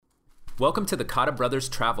Welcome to the Cotta Brothers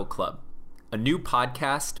Travel Club, a new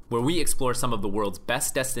podcast where we explore some of the world's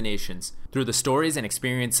best destinations through the stories and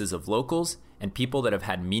experiences of locals and people that have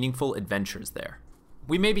had meaningful adventures there.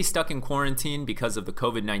 We may be stuck in quarantine because of the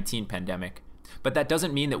COVID-19 pandemic, but that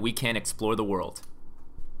doesn't mean that we can't explore the world.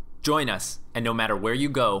 Join us, and no matter where you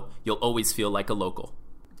go, you'll always feel like a local.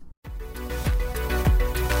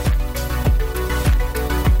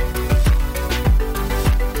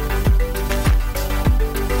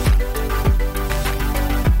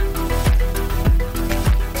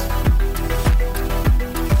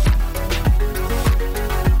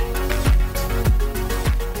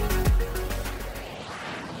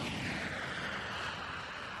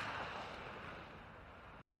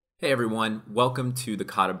 Hey everyone, welcome to the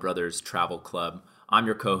Cotta Brothers Travel Club. I'm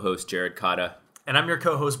your co-host Jared Cotta. And I'm your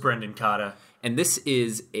co-host Brendan Cotta. And this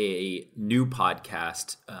is a new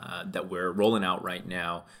podcast that we're rolling out right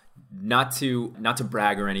now. Not to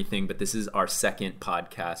brag or anything, but this is our second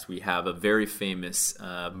podcast. We have a very famous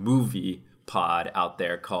movie pod out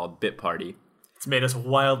there called Bit Party. It's made us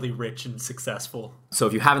wildly rich and successful. So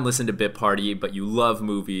if you haven't listened to Bit Party, but you love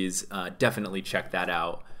movies, definitely check that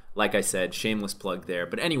out. Like I said, shameless plug there.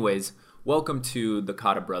 But anyways, welcome to the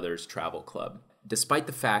Cotta Brothers Travel Club. Despite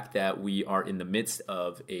the fact that we are in the midst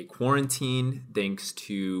of a quarantine thanks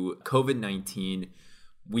to COVID-19,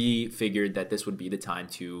 we figured that this would be the time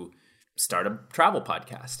to start a travel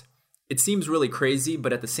podcast. It seems really crazy,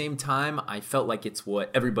 but at the same time, I felt like it's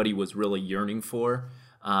what everybody was really yearning for.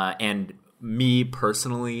 And me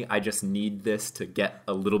personally, I just need this to get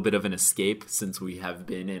a little bit of an escape since we have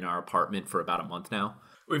been in our apartment for about a month now.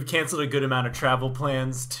 We've canceled a good amount of travel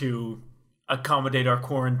plans to accommodate our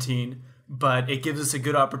quarantine, but it gives us a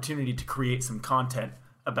good opportunity to create some content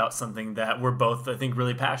about something that we're both, I think,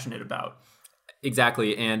 really passionate about.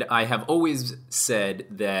 Exactly, and I have always said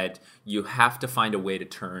that you have to find a way to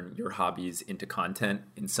turn your hobbies into content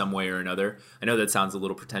in some way or another. I know that sounds a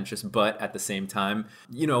little pretentious, but at the same time,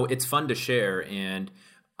 it's fun to share, and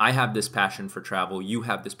I have this passion for travel, you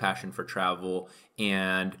have this passion for travel,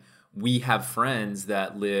 and we have friends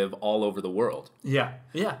that live all over the world. Yeah.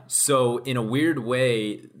 So in a weird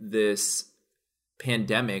way, this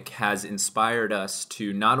pandemic has inspired us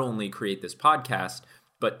to not only create this podcast,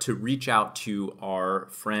 but to reach out to our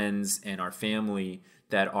friends and our family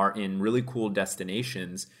that are in really cool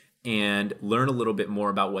destinations and learn a little bit more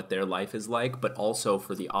about what their life is like, but also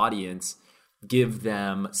for the audience, give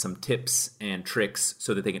them some tips and tricks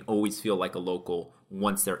so that they can always feel like a local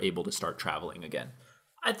once they're able to start traveling again.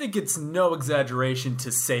 I think it's no exaggeration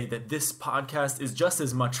to say that this podcast is just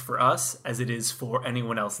as much for us as it is for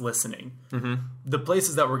anyone else listening. Mm-hmm. The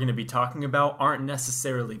places that we're going to be talking about aren't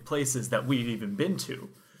necessarily places that we've even been to.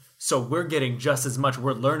 So we're getting just as much,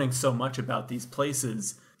 we're learning so much about these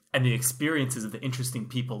places and the experiences of the interesting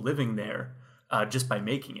people living there just by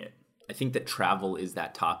making it. I think that travel is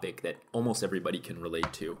that topic that almost everybody can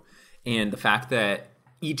relate to. And the fact that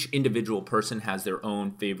each individual person has their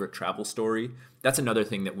own favorite travel story. That's another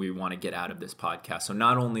thing that we want to get out of this podcast. So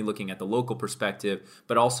not only looking at the local perspective,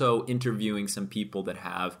 but also interviewing some people that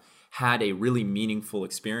have had a really meaningful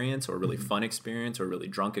experience or really fun experience or really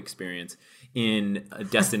drunk experience in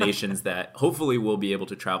destinations that hopefully we'll be able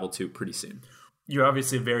to travel to pretty soon. You're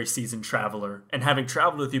obviously a very seasoned traveler, and having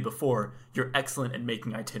traveled with you before, you're excellent at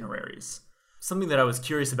making itineraries. Something that I was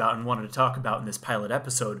curious about and wanted to talk about in this pilot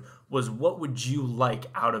episode was what would you like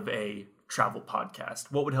out of a travel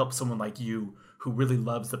podcast? What would help someone like you who really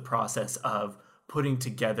loves the process of putting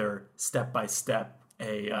together step by step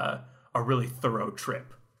a really thorough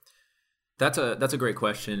trip? That's a great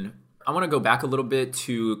question. I want to go back a little bit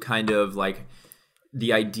to kind of like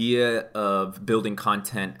the idea of building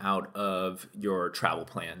content out of your travel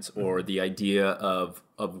plans or the idea of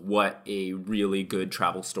what a really good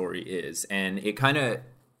travel story is. And it kind of,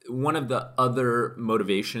 one of the other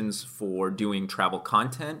motivations for doing travel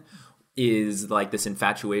content is like this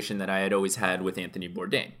infatuation that I had always had with Anthony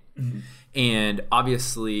Bourdain. Mm-hmm. And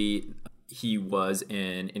obviously he was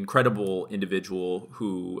an incredible individual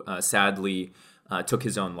who sadly took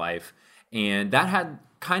his own life. And that had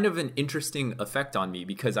kind of an interesting effect on me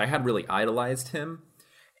because I had really idolized him,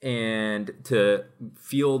 and to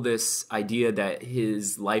feel this idea that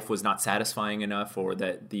his life was not satisfying enough or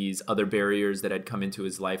that these other barriers that had come into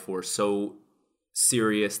his life were so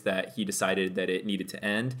serious that he decided that it needed to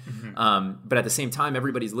end. Mm-hmm. But at the same time,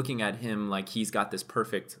 everybody's looking at him like he's got this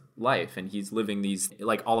perfect life and he's living these,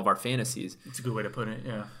 like all of our fantasies. It's a good way to put it,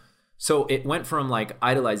 yeah. So it went from like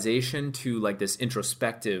idolization to like this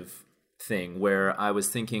introspective thing where I was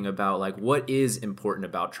thinking about like what is important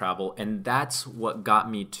about travel, and that's what got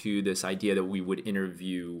me to this idea that we would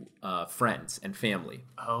interview friends and family.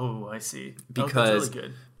 Oh, I see. Because that's really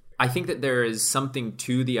good. I think that there is something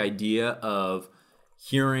to the idea of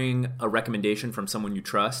hearing a recommendation from someone you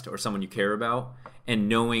trust or someone you care about, and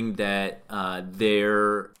knowing that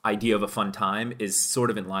their idea of a fun time is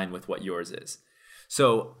sort of in line with what yours is.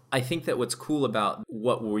 So I think that what's cool about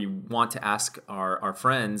what we want to ask our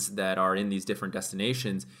friends that are in these different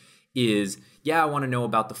destinations is, I want to know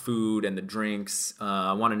about the food and the drinks.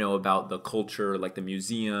 I want to know about the culture, like the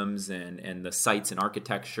museums and the sites and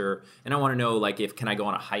architecture. And I want to know, like, can I go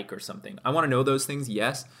on a hike or something? I want to know those things,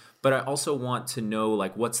 yes. But I also want to know,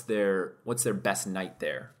 like, what's their best night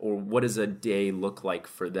there, or what does a day look like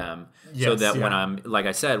for them, so that when I'm, like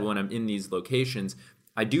I said, when I'm in these locations,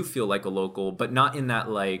 I do feel like a local, but not in that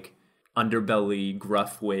like underbelly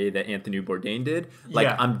gruff way that Anthony Bourdain did. Like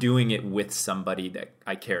I'm doing it with somebody that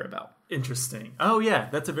I care about. Interesting. Oh yeah,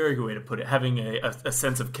 that's a very good way to put it. Having a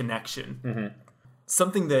sense of connection. Mm-hmm.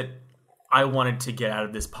 Something that I wanted to get out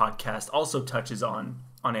of this podcast also touches on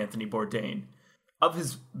Anthony Bourdain. Of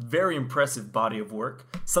his very impressive body of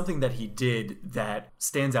work, something that he did that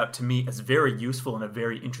stands out to me as very useful and a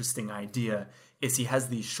very interesting idea is he has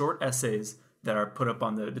these short essays that are put up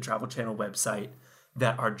on the Travel Channel website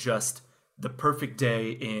that are just the perfect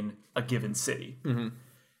day in a given city. Mm-hmm.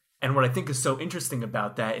 And what I think is so interesting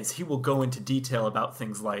about that is he will go into detail about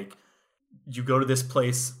things like you go to this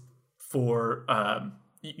place for,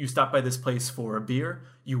 you stop by this place for a beer,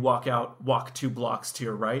 you walk 2 blocks to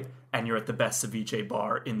your right, and you're at the best ceviche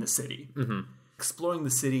bar in the city. Mm-hmm. Exploring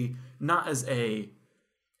the city not as a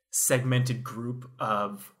segmented group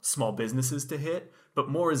of small businesses to hit, but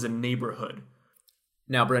more as a neighborhood.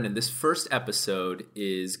 Now, Brendan, this first episode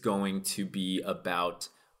is going to be about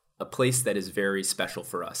a place that is very special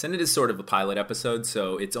for us. And it is sort of a pilot episode,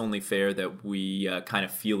 so it's only fair that we kind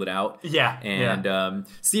of feel it out. Yeah. And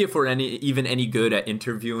see if we're any good at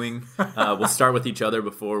interviewing. We'll start with each other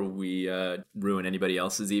before we ruin anybody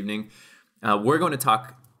else's evening. We're going to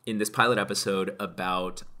talk in this pilot episode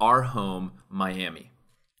about our home, Miami.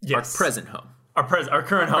 Yes. Our present home. Our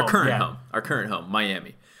current home. Our current home,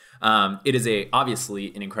 Miami. It is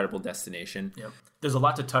obviously an incredible destination. Yep. There's a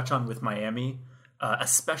lot to touch on with Miami,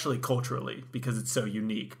 especially culturally, because it's so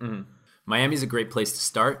unique. Mm-hmm. Miami's a great place to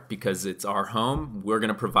start because it's our home. We're going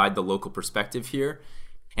to provide the local perspective here.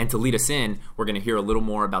 And to lead us in, we're going to hear a little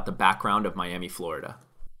more about the background of Miami, Florida.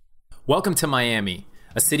 Welcome to Miami,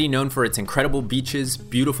 a city known for its incredible beaches,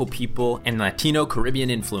 beautiful people, and Latino Caribbean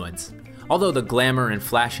influence. Although the glamour and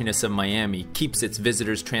flashiness of Miami keeps its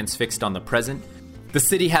visitors transfixed on the present, the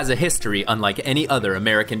city has a history unlike any other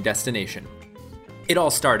American destination. It all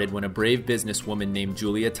started when a brave businesswoman named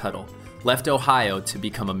Julia Tuttle left Ohio to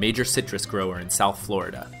become a major citrus grower in South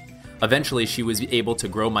Florida. Eventually, she was able to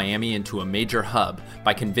grow Miami into a major hub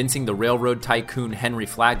by convincing the railroad tycoon Henry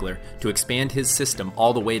Flagler to expand his system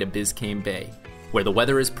all the way to Biscayne Bay, where the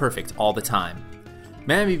weather is perfect all the time.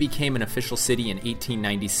 Miami became an official city in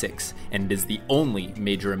 1896 and is the only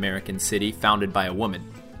major American city founded by a woman.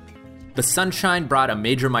 The sunshine brought a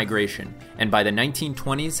major migration, and by the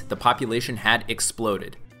 1920s, the population had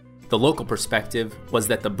exploded. The local perspective was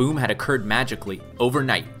that the boom had occurred magically,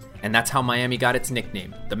 overnight, and that's how Miami got its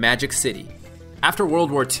nickname, the Magic City. After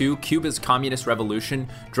World War II, Cuba's communist revolution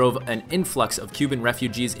drove an influx of Cuban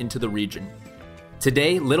refugees into the region.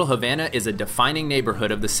 Today, Little Havana is a defining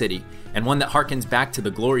neighborhood of the city, and one that harkens back to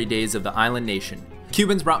the glory days of the island nation.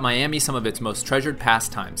 Cubans brought Miami some of its most treasured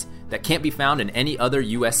pastimes that can't be found in any other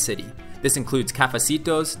U.S. city. This includes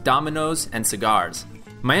cafecitos, dominoes, and cigars.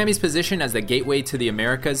 Miami's position as the gateway to the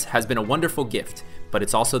Americas has been a wonderful gift, but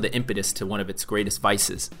it's also the impetus to one of its greatest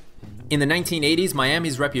vices. In the 1980s,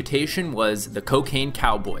 Miami's reputation was the cocaine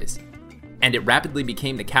cowboys, and it rapidly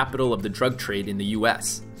became the capital of the drug trade in the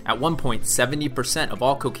U.S. At one point, 70% of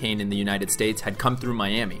all cocaine in the United States had come through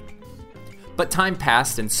Miami. But time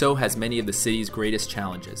passed, and so has many of the city's greatest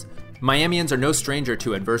challenges. Miamians are no stranger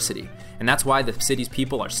to adversity, and that's why the city's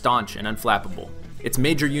people are staunch and unflappable. Its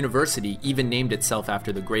major university even named itself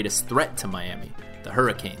after the greatest threat to Miami, the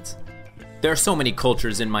Hurricanes. There are so many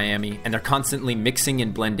cultures in Miami, and they're constantly mixing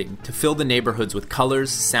and blending to fill the neighborhoods with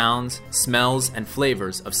colors, sounds, smells, and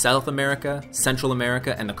flavors of South America, Central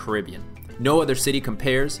America, and the Caribbean. No other city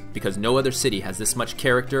compares because no other city has this much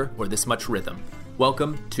character or this much rhythm.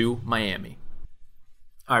 Welcome to Miami.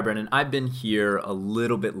 All right, Brendan, I've been here a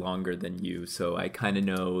little bit longer than you, so I kind of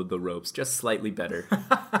know the ropes just slightly better.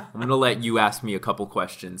 I'm going to let you ask me a couple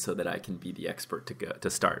questions so that I can be the expert to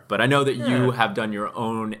start. But I know that you have done your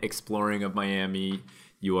own exploring of Miami.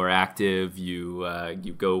 You are active. You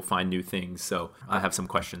go find new things. So I have some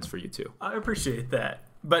questions for you too. I appreciate that.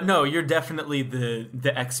 But no, you're definitely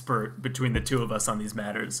the expert between the two of us on these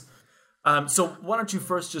matters. So why don't you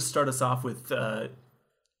first just start us off with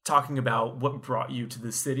talking about what brought you to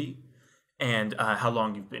the city and how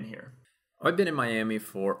long you've been here. I've been in Miami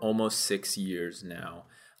for almost 6 years now.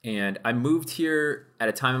 And I moved here at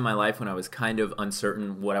a time in my life when I was kind of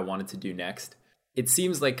uncertain what I wanted to do next. It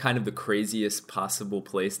seems like kind of the craziest possible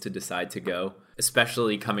place to decide to go,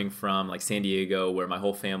 especially coming from like San Diego, where my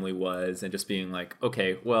whole family was, and just being like,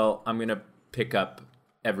 okay, well, I'm going to pick up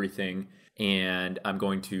everything and I'm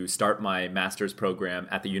going to start my master's program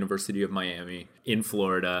at the University of Miami in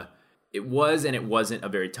Florida. It was and it wasn't a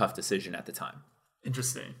very tough decision at the time.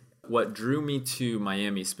 Interesting. What drew me to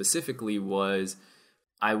Miami specifically was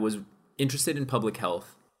I was interested in public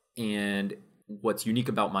health, and what's unique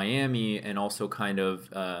about Miami and also kind of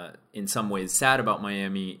in some ways sad about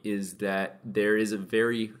Miami is that there is a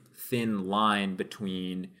very thin line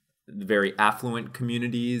between very affluent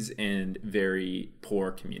communities and very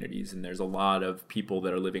poor communities. And there's a lot of people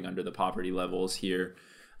that are living under the poverty levels here,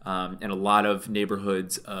 and a lot of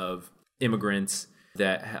neighborhoods of immigrants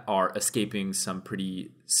that are escaping some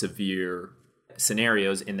pretty severe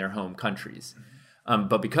scenarios in their home countries.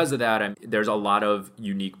 But because of that, there's a lot of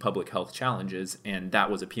unique public health challenges, and that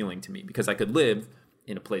was appealing to me because I could live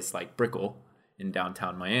in a place like Brickell in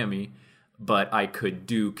downtown Miami, but I could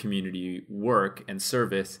do community work and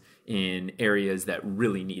service in areas that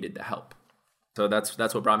really needed the help. So that's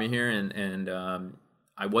what brought me here, and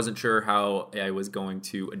I wasn't sure how I was going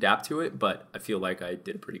to adapt to it, but I feel like I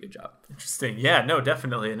did a pretty good job. Interesting. Yeah, no,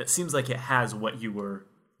 definitely. And it seems like it has what you were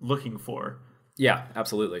looking for. Yeah,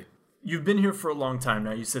 absolutely. You've been here for a long time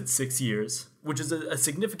now. You said 6 years, which is a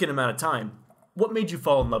significant amount of time. What made you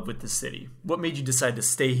fall in love with the city? What made you decide to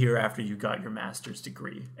stay here after you got your master's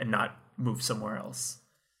degree and not move somewhere else?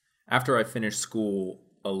 After I finished school,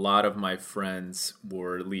 a lot of my friends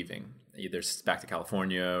were leaving, either back to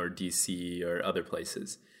California or DC or other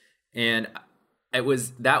places. And that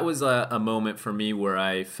was a moment for me where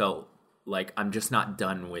I felt like I'm just not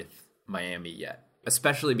done with Miami yet.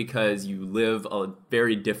 Especially because you live a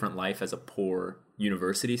very different life as a poor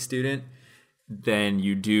university student than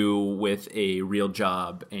you do with a real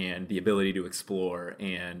job and the ability to explore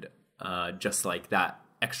and just like that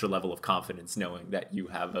extra level of confidence knowing that you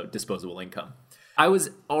have a disposable income. I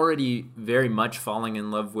was already very much falling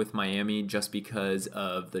in love with Miami just because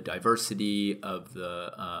of the diversity of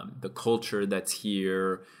the culture that's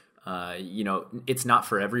here. It's not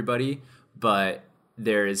for everybody, but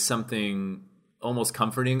there is something almost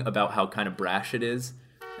comforting about how kind of brash it is.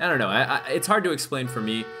 I don't know. It's hard to explain for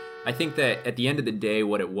me. I think that at the end of the day,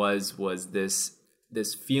 what it was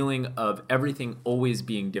this feeling of everything always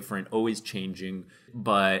being different, always changing,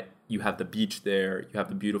 but you have the beach there, you have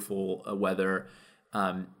the beautiful weather.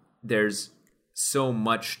 There's so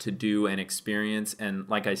much to do and experience, and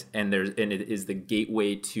it is the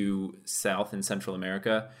gateway to South and Central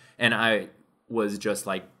America, and I was just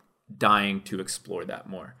like dying to explore that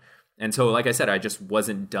more. And so, like I said, I just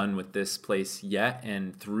wasn't done with this place yet.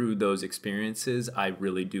 And through those experiences, I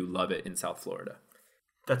really do love it in South Florida.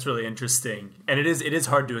 That's really interesting. And it is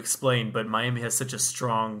hard to explain, but Miami has such a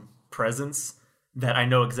strong presence that I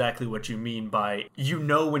know exactly what you mean by,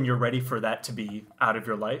 when you're ready for that to be out of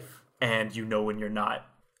your life, and when you're not.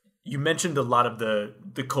 You mentioned a lot of the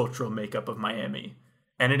cultural makeup of Miami.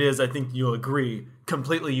 And it is, I think you'll agree,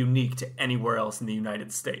 completely unique to anywhere else in the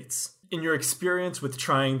United States. In your experience with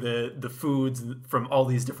trying the foods from all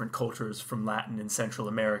these different cultures from Latin and Central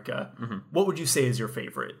America, what would you say is your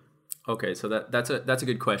favorite? Okay, so that's a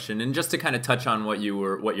good question. And just to kind of touch on what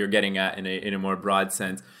you're getting at in a more broad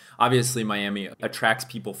sense, obviously Miami attracts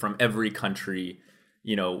people from every country,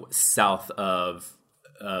 south of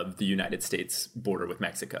the United States border with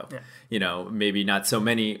Mexico. Yeah. Maybe not so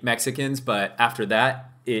many Mexicans, but after that,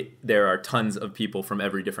 there are tons of people from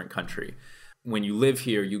every different country. When you live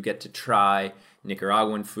here, you get to try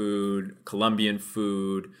Nicaraguan food, Colombian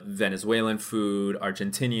food, Venezuelan food,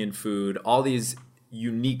 Argentinian food, all these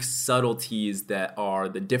unique subtleties that are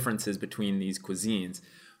the differences between these cuisines.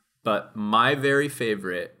 But my very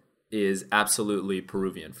favorite is absolutely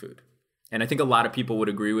Peruvian food. And I think a lot of people would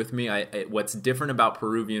agree with me. What's different about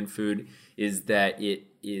Peruvian food is that it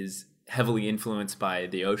is heavily influenced by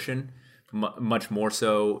the ocean, much more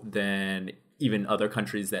so than even other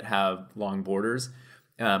countries that have long borders.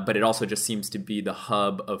 But it also just seems to be the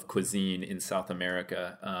hub of cuisine in South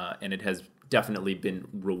America. And it has definitely been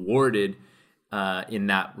rewarded in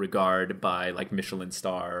that regard by like Michelin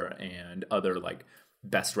star and other like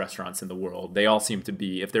best restaurants in the world. They all seem to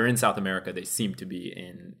be, if they're in South America, they seem to be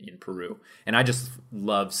in Peru. And I just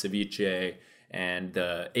love ceviche and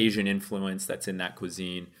the Asian influence that's in that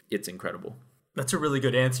cuisine. It's incredible. That's a really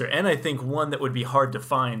good answer. And I think one that would be hard to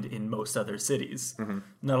find in most other cities.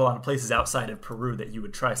 Not a lot of places outside of Peru that you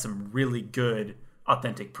would try some really good,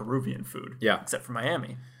 authentic Peruvian food. Yeah. Except for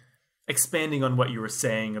Miami. Expanding on what you were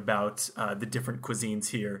saying about the different cuisines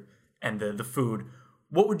here and the food,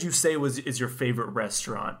 what would you say is your favorite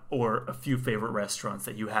restaurant or a few favorite restaurants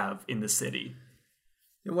that you have in the city?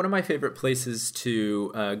 One of my favorite places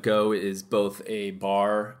to go is both a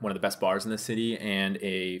bar, one of the best bars in the city, and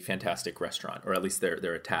a fantastic restaurant, or at least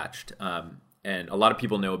they're attached. And a lot of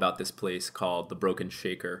people know about this place called the Broken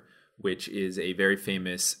Shaker, which is a very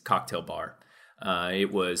famous cocktail bar.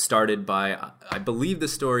 It was started by, I believe the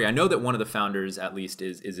story, I know that one of the founders at least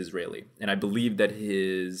is Israeli, and I believe that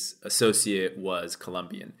his associate was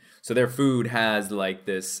Colombian. So their food has like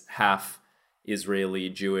this half Israeli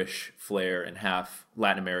Jewish flair and half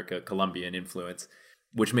Latin America Colombian influence,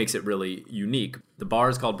 which makes it really unique. The bar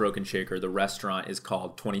is called Broken Shaker. The restaurant is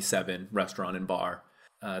called 27 Restaurant and Bar.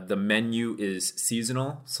 The menu is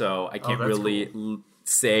seasonal, so I can't really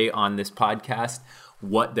say on this podcast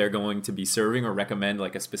what they're going to be serving or recommend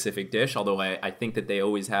like a specific dish, although I think that they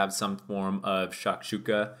always have some form of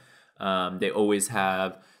shakshuka. They always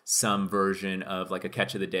have some version of like a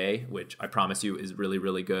catch of the day, which I promise you is really,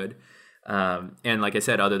 really good. And like I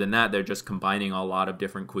said, other than that, they're just combining a lot of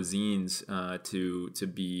different cuisines to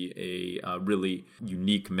be a really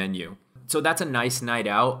unique menu. So that's a nice night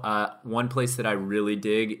out. One place that I really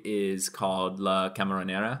dig is called La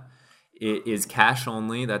Camaronera. It is cash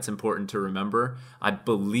only. That's important to remember. I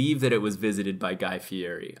believe that it was visited by Guy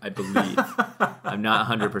Fieri. I believe. I'm not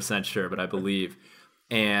 100% sure, but I believe.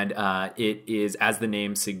 And it is, as the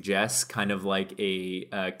name suggests, kind of like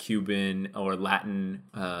a Cuban or Latin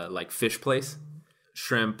like fish place.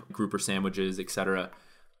 Shrimp, grouper sandwiches, etc.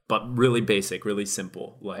 But really basic, really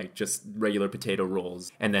simple, like just regular potato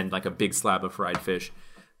rolls. And then like a big slab of fried fish.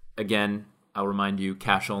 Again, I'll remind you,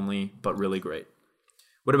 cash only, but really great.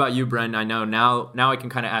 What about you, Bren? I know now I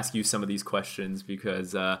can kind of ask you some of these questions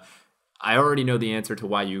because I already know the answer to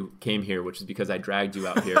why you came here, which is because I dragged you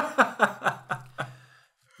out here.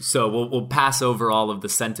 So we'll pass over all of the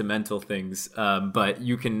sentimental things, but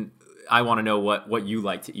I want to know what you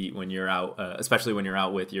like to eat when you're out, especially when you're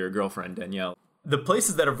out with your girlfriend, Danielle. The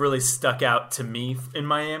places that have really stuck out to me in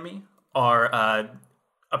Miami are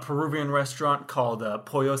a Peruvian restaurant called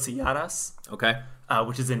Pollos y Haras. Okay.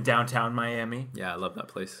 Which is in downtown Miami. Yeah, I love that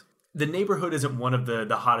place. The neighborhood isn't one of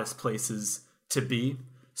the hottest places to be.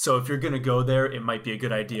 So if you're going to go there, it might be a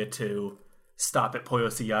good idea to stop at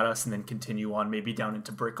Pollos y Haras and then continue on maybe down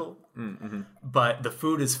into Brickell. Mm-hmm. But the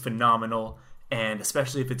food is phenomenal. And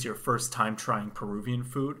especially if it's your first time trying Peruvian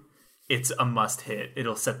food, it's a must hit.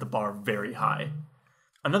 It'll set the bar very high.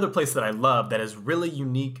 Another place that I love that is really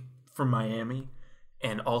unique for Miami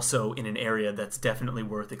and also in an area that's definitely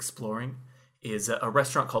worth exploring is a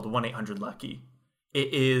restaurant called 1-800-Lucky.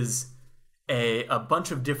 It is a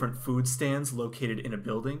bunch of different food stands located in a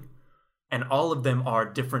building, and all of them are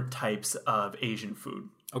different types of Asian food.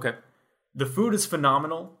 Okay. The food is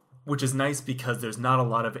phenomenal, which is nice because there's not a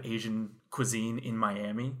lot of Asian cuisine in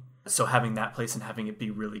Miami. So having that place and having it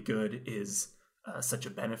be really good is such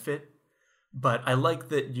a benefit. But I like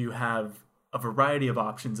that you have a variety of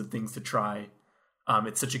options of things to try.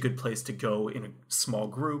 It's such a good place to go in a small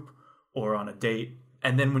group or on a date.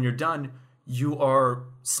 And then when you're done, you are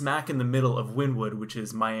smack in the middle of Wynwood, which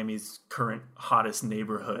is Miami's current hottest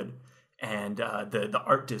neighborhood, and the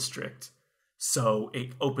art district. So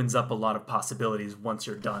it opens up a lot of possibilities once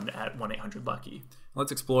you're done at 1-800-Lucky.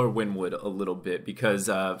 Let's explore Wynwood a little bit because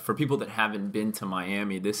for people that haven't been to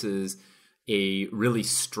Miami, this is a really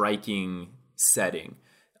striking setting.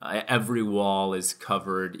 Every wall is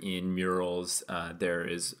covered in murals. There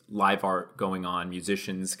is live art going on,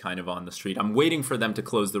 musicians kind of on the street. I'm waiting for them to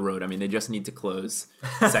close the road. I mean, they just need to close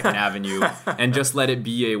 2nd Avenue and just let it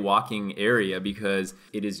be a walking area because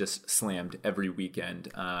it is just slammed every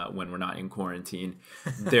weekend when we're not in quarantine.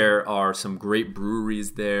 There are some great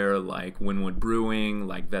breweries there like Wynwood Brewing,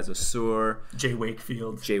 like Vesasur. J.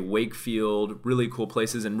 Wakefield. Really cool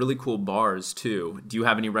places and really cool bars too. Do you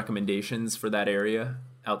have any recommendations for that area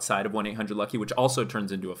outside of 1-800-Lucky, which also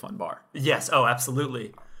turns into a fun bar? Yes. Oh,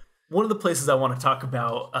 absolutely. One of the places I want to talk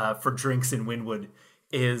about for drinks in Wynwood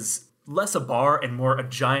is less a bar and more a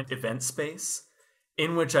giant event space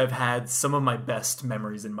in which I've had some of my best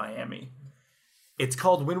memories in Miami. It's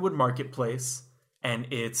called Wynwood Marketplace, and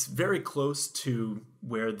it's very close to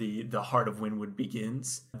where the heart of Wynwood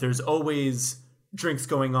begins. There's always drinks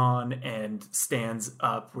going on and stands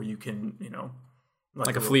up where you can,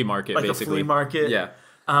 like a flea market, like basically. a flea market. Yeah.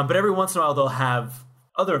 But every once in a while, they'll have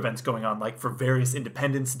other events going on, like for various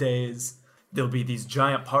Independence Days. There'll be these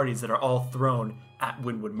giant parties that are all thrown at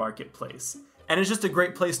Wynwood Marketplace. And it's just a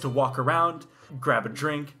great place to walk around, grab a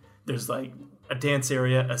drink. There's like a dance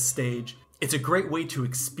area, a stage. It's a great way to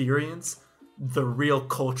experience the real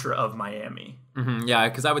culture of Miami. Mm-hmm. Yeah,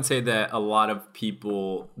 because I would say that a lot of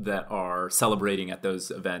people that are celebrating at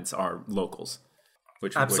those events are locals,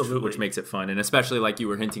 which makes it fun. And especially like you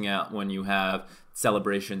were hinting at when you have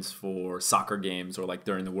celebrations for soccer games or like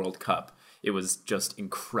during the World Cup. It was just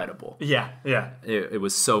incredible. Yeah. It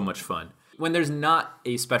was so much fun. When there's not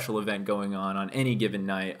a special event going on any given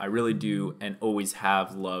night, I really do and always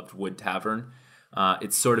have loved Wood Tavern.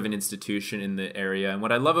 It's sort of an institution in the area. And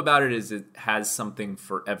what I love about it is it has something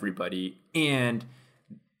for everybody. And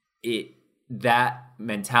that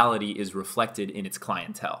mentality is reflected in its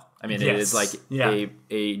clientele. I mean, It is like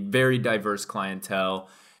a very diverse clientele.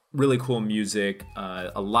 Really cool music,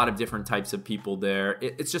 a lot of different types of people there.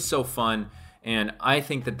 It's just so fun, and I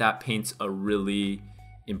think that paints a really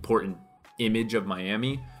important image of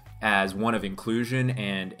Miami as one of inclusion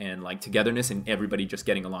and like togetherness and everybody just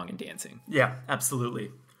getting along and dancing. Yeah,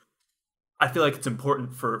 absolutely. I feel like it's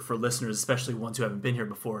important for listeners, especially ones who haven't been here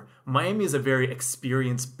before. Miami is a very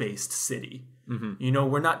experience-based city. Mm-hmm.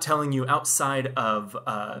 We're not telling you outside of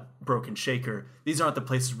Broken Shaker, these aren't the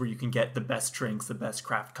places where you can get the best drinks, the best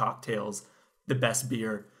craft cocktails, the best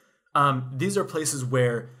beer. These are places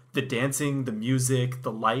where the dancing, the music,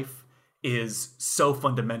 the life is so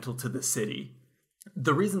fundamental to the city.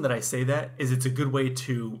 The reason that I say that is it's a good way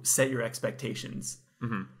to set your expectations.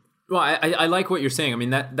 Mm-hmm. Well, I like what you're saying. I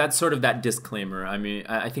mean, that's sort of that disclaimer. I mean,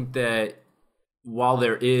 I think that while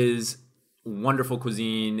there is wonderful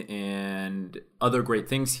cuisine and other great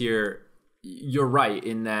things here, you're right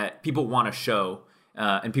in that people want a show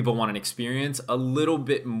and people want an experience a little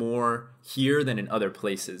bit more here than in other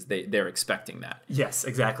places. They're expecting that. Yes,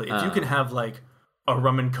 exactly. If you can have like a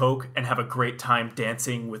rum and coke and have a great time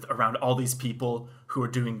dancing with around all these people who are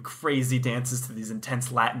doing crazy dances to these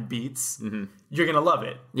intense Latin beats, you're going to love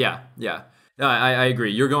it. Yeah. No, I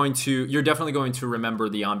agree. You're definitely going to remember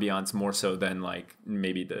the ambiance more so than like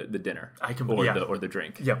maybe the dinner or the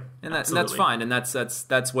drink. Yep. And that's fine. And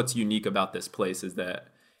that's what's unique about this place is that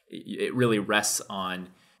it really rests on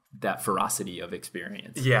that ferocity of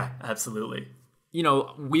experience. Yeah, absolutely.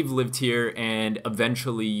 We've lived here and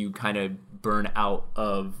eventually you kind of burn out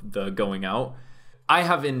of the going out. I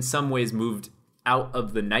have in some ways moved out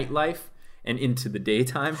of the nightlife and into the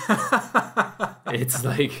daytime. It's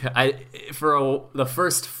like for the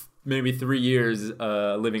first maybe 3 years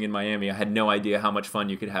living in Miami, I had no idea how much fun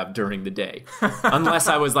you could have during the day, unless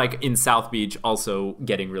I was like in South Beach also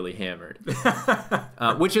getting really hammered,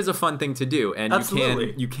 which is a fun thing to do. And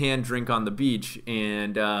you can drink on the beach.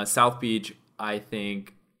 And South Beach, I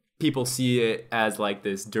think people see it as like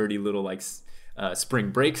this dirty little like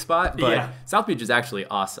spring break spot, but South Beach is actually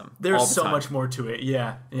awesome. There's so much more to it.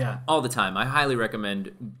 Yeah. All the time. I highly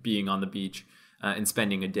recommend being on the beach and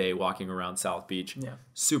spending a day walking around South Beach. Yeah.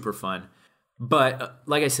 Super fun. But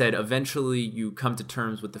like I said, eventually you come to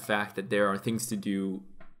terms with the fact that there are things to do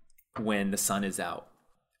when the sun is out.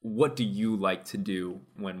 What do you like to do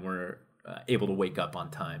when we're able to wake up on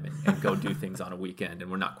time and go do things on a weekend and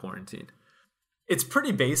we're not quarantined? It's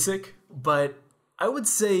pretty basic, but I would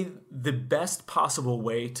say the best possible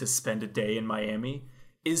way to spend a day in Miami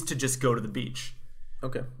is to just go to the beach.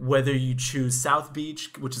 Okay. Whether you choose South Beach,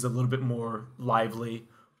 which is a little bit more lively,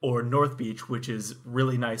 or North Beach, which is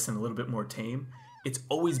really nice and a little bit more tame, it's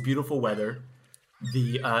always beautiful weather.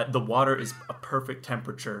 The water is a perfect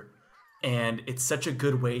temperature, and it's such a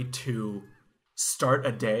good way to start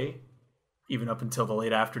a day, even up until the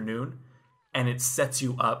late afternoon. And it sets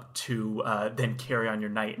you up to then carry on your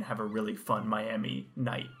night and have a really fun Miami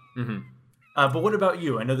night. Mm-hmm. But what about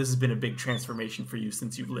you? I know this has been a big transformation for you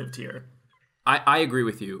since you've lived here. I agree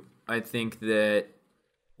with you. I think that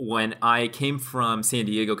when I came from San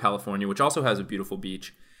Diego, California, which also has a beautiful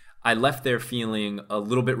beach, I left there feeling a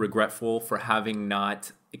little bit regretful for having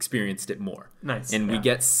not experienced it more. Nice. And we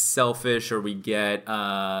get selfish or we get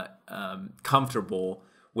comfortable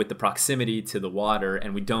with the proximity to the water,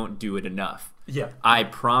 and we don't do it enough. Yeah. I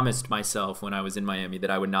promised myself when I was in Miami that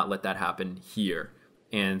I would not let that happen here.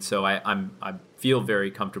 And so I feel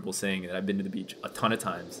very comfortable saying that I've been to the beach a ton of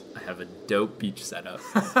times. I have a dope beach setup.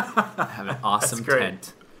 I have an awesome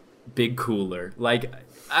tent, big cooler. Like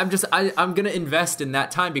I'm going to invest in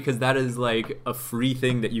that time because that is like a free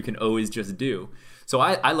thing that you can always just do. So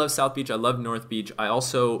I love South Beach. I love North Beach. I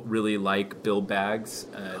also really like Bill Baggs,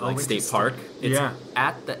 like State Park. It's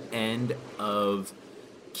at the end of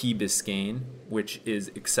Key Biscayne, which is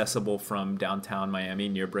accessible from downtown Miami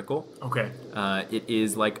near Brickell. Okay. It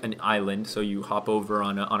is like an island, so you hop over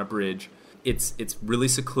on a bridge. It's really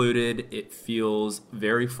secluded. It feels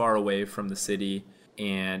very far away from the city,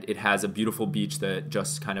 and it has a beautiful beach that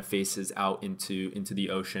just kind of faces out into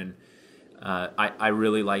the ocean. I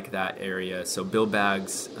really like that area. So Bill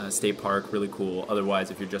Baggs State Park, really cool. Otherwise,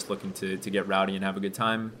 if you're just looking to get rowdy and have a good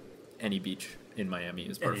time, any beach in Miami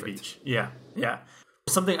is perfect. Any beach. Yeah.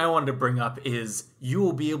 Something I wanted to bring up is you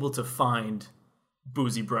will be able to find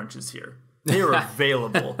boozy brunches here. They are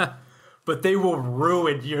available, but they will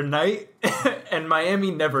ruin your night, and Miami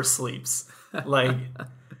never sleeps. Like,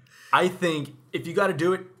 I think if you got to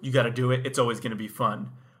do it, you got to do it. It's always going to be fun,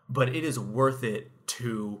 but it is worth it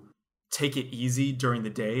to take it easy during the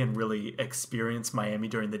day and really experience Miami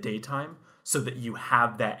during the daytime so that you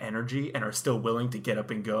have that energy and are still willing to get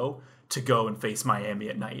up and go and face Miami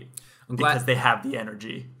at night because they have the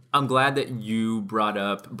energy. I'm glad that you brought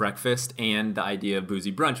up breakfast and the idea of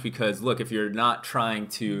boozy brunch because, look, if you're not trying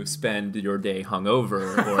to spend your day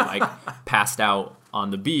hungover or like passed out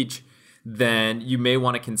on the beach, then you may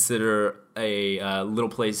want to consider a little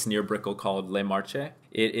place near Brickell called Le Marché.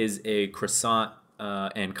 It is a croissant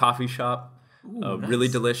and coffee shop. Ooh, nice. Really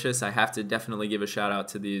delicious. I have to definitely give a shout out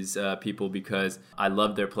to these people because I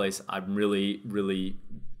love their place. I'm really, really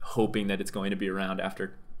hoping that it's going to be around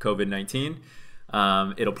after COVID-19.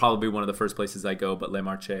 It'll probably be one of the first places I go, but Le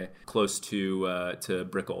Marché, close to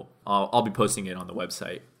Brickell. I'll be posting it on the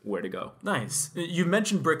website where to go. Nice. You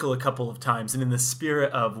mentioned Brickell a couple of times, and in the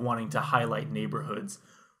spirit of wanting to highlight neighborhoods,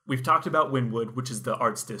 we've talked about Wynwood, which is the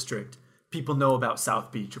arts district. People know about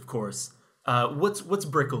South Beach, of course. What's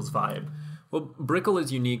Brickell's vibe? Well, Brickell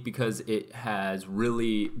is unique because it has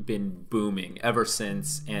really been booming ever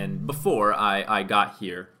since, and before I got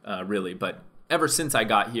here, really, but ever since I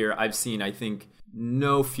got here, I've seen, I think,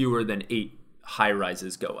 no fewer than 8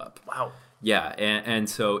 high-rises go up. Wow. Yeah, and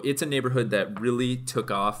so it's a neighborhood that really took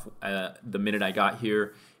off the minute I got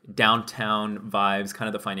here. Downtown vibes, kind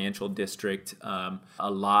of the financial district, a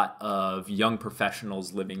lot of young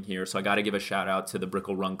professionals living here. So I got to give a shout out to the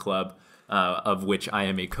Brickell Run Club, of which I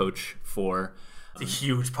am a coach for. It's a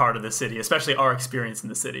huge part of the city, especially our experience in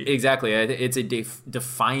the city. Exactly. It's a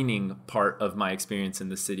defining part of my experience in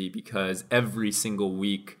the city because every single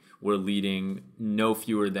week we're leading no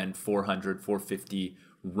fewer than 450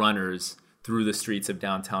 runners through the streets of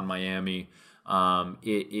downtown Miami.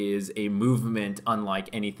 It is a movement unlike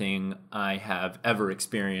anything I have ever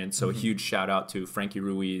experienced. So a huge shout out to Frankie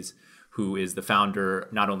Ruiz, who is the founder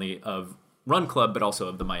not only of Run Club, but also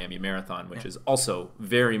of the Miami Marathon, which is also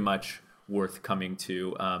very much worth coming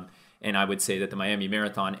to. And I would say that the Miami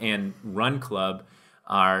Marathon and Run Club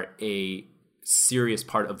are a serious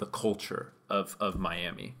part of the culture of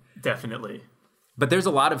Miami. Definitely. But there's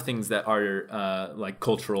a lot of things that are like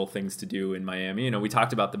cultural things to do in Miami. You know, we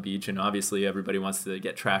talked about the beach, and obviously everybody wants to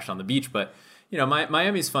get trashed on the beach. But, you know,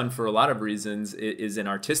 Miami's fun for a lot of reasons. It is an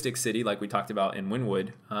artistic city, like we talked about in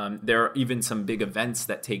Wynwood. There are even some big events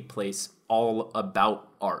that take place all about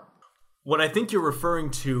art. What I think you're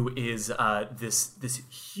referring to is this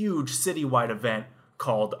huge citywide event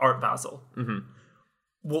called Art Basel. Mm-hmm.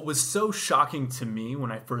 What was so shocking to me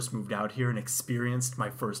when I first moved out here and experienced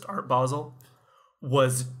my first Art Basel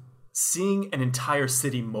was seeing an entire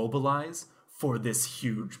city mobilize for this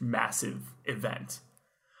huge, massive event.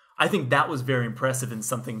 I think that was very impressive and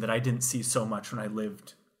something that I didn't see so much when I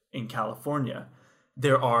lived in California.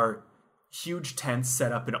 There are huge tents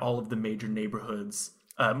set up in all of the major neighborhoods,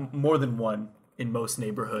 more than one in most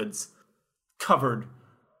neighborhoods, covered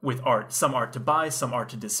with art. Some art to buy, some art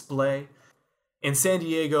to display. In San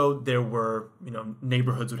Diego, there were,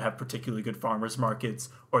 neighborhoods would have particularly good farmers markets,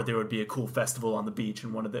 or there would be a cool festival on the beach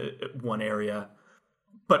in one area.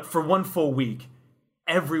 But for one full week,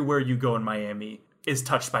 everywhere you go in Miami is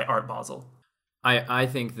touched by Art Basel. I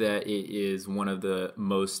think that it is one of the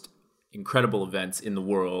most incredible events in the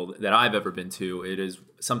world that I've ever been to. It is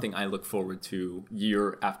something I look forward to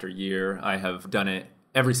year after year. I have done it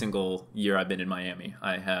every single year I've been in Miami.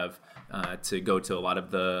 I have to go to a lot of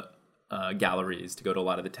the galleries, to go to a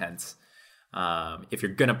lot of the tents. If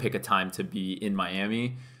you're going to pick a time to be in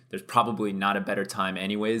Miami, there's probably not a better time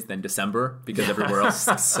anyways than December because everywhere else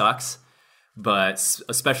sucks. But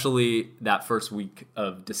especially that first week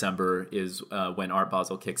of December is when Art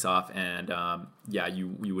Basel kicks off. And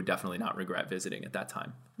you would definitely not regret visiting at that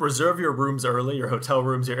time. Reserve your rooms early, your hotel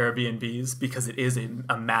rooms, your Airbnbs, because it is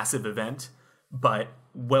a massive event, but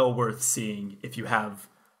well worth seeing if you have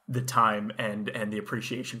the time and the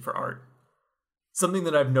appreciation for art. Something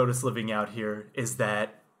that I've noticed living out here is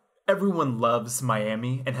that everyone loves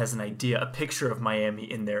Miami and has a picture of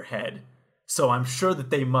Miami in their head. So I'm sure that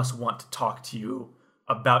they must want to talk to you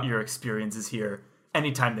about your experiences here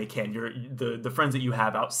anytime they can, the friends that you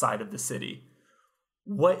have outside of the city.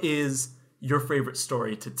 What is your favorite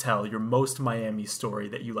story to tell, your most Miami story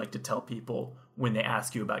that you like to tell people when they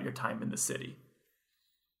ask you about your time in the city?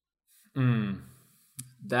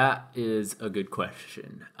 That is a good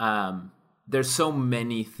question. There's so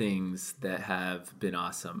many things that have been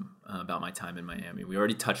awesome about my time in Miami. We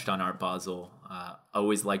already touched on Art Basel. I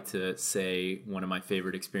always like to say one of my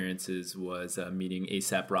favorite experiences was meeting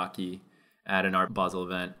A$AP Rocky at an Art Basel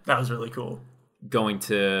event. That was really cool. Going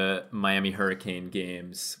to Miami Hurricane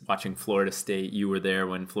games, watching Florida State. You were there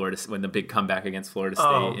when the big comeback against Florida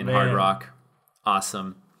State in Hard Rock.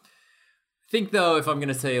 Awesome. I think, though, if I'm going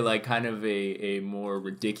to say like kind of a more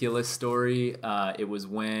ridiculous story, it was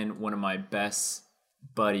when one of my best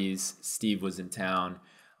buddies, Steve, was in town.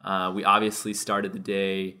 We obviously started the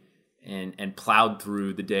day and plowed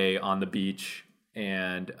through the day on the beach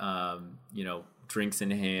and, drinks in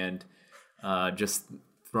hand, just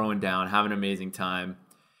throwing down, having an amazing time.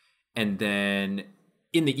 And then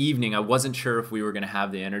in the evening, I wasn't sure if we were going to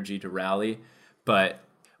have the energy to rally, but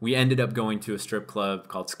we ended up going to a strip club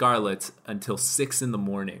called Scarlett's until 6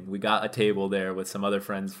 a.m. We got a table there with some other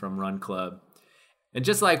friends from Run Club. And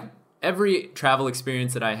just like every travel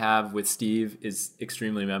experience that I have with Steve is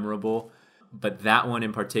extremely memorable, but that one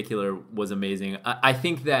in particular was amazing. I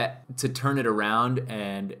think that to turn it around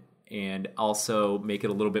and also make it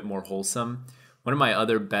a little bit more wholesome, one of my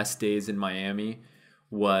other best days in Miami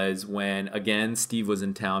was when, again, Steve was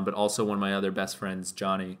in town, but also one of my other best friends,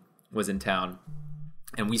 Johnny, was in town.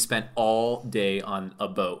 And we spent all day on a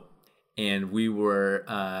boat. And we were,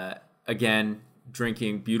 again,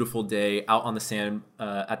 drinking, beautiful day, out on the sand,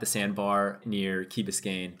 at the sandbar near Key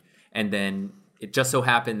Biscayne. And then it just so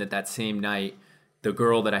happened that same night, the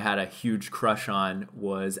girl that I had a huge crush on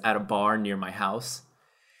was at a bar near my house.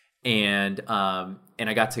 And I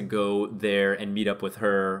got to go there and meet up with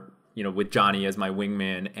her, with Johnny as my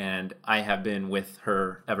wingman, and I have been with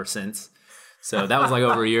her ever since. So that was like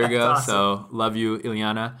over a year ago. Awesome. So love you,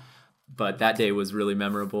 Ilyana. But that day was really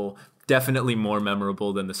memorable. Definitely more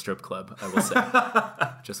memorable than the strip club, I will say.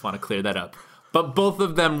 Just want to clear that up. But both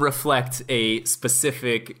of them reflect a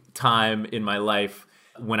specific time in my life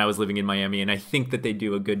when I was living in Miami, and I think that they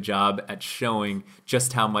do a good job at showing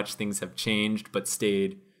just how much things have changed but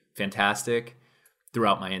stayed fantastic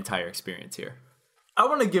throughout my entire experience here. I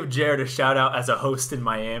want to give Jared a shout out as a host in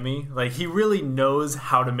Miami. Like, he really knows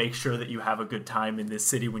how to make sure that you have a good time in this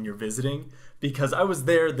city when you're visiting, because I was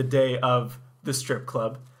there the day of the strip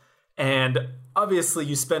club, and obviously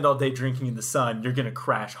you spend all day drinking in the sun, you're going to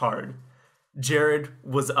crash hard. Jared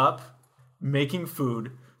was up making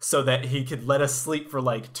food so that he could let us sleep for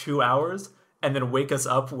like 2 hours and then wake us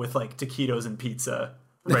up with like taquitos and pizza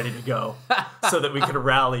ready to go so that we could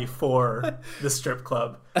rally for the strip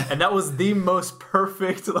club. And that was the most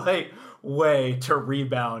perfect way to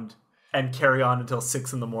rebound and carry on until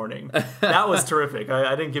 6 a.m. That was terrific.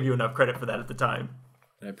 I didn't give you enough credit for that at the time.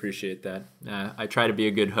 I appreciate that. I try to be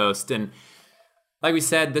a good host. And like we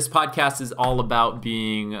said, this podcast is all about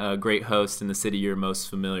being a great host in the city you're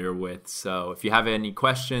most familiar with. So if you have any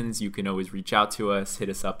questions, you can always reach out to us, hit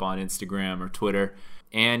us up on Instagram or Twitter.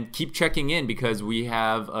 And keep checking in because we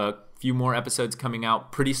have a few more episodes coming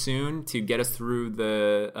out pretty soon to get us through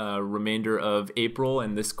the remainder of April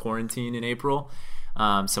and this quarantine in April.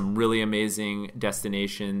 Some really amazing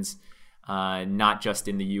destinations, not just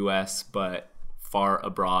in the U.S., but far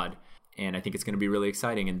abroad. And I think it's going to be really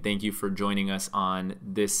exciting. And thank you for joining us on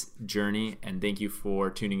this journey. And thank you for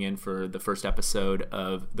tuning in for the first episode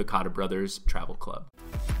of the Cotta Brothers Travel Club.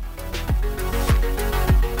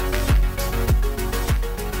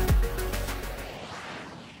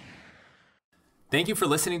 Thank you for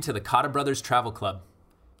listening to the Cotta Brothers Travel Club.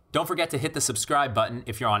 Don't forget to hit the subscribe button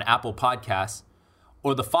if you're on Apple Podcasts,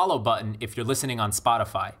 or the follow button if you're listening on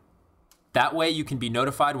Spotify. That way you can be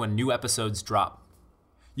notified when new episodes drop.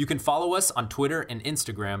 You can follow us on Twitter and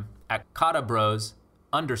Instagram at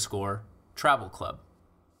CottaBros_Travel Club.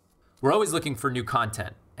 We're always looking for new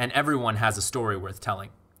content, and everyone has a story worth telling.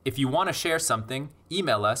 If you want to share something,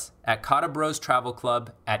 email us at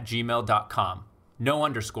CottaBrosTravelClub@gmail.com. No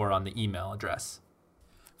underscore on the email address.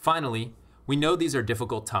 Finally, we know these are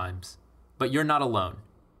difficult times, but you're not alone.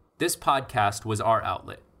 This podcast was our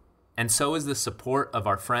outlet, and so is the support of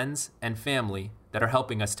our friends and family that are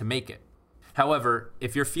helping us to make it. However,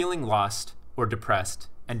 if you're feeling lost or depressed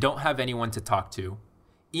and don't have anyone to talk to,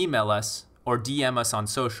 email us or DM us on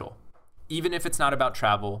social. Even if it's not about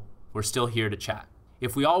travel, we're still here to chat.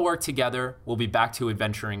 If we all work together, we'll be back to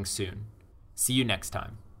adventuring soon. See you next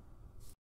time.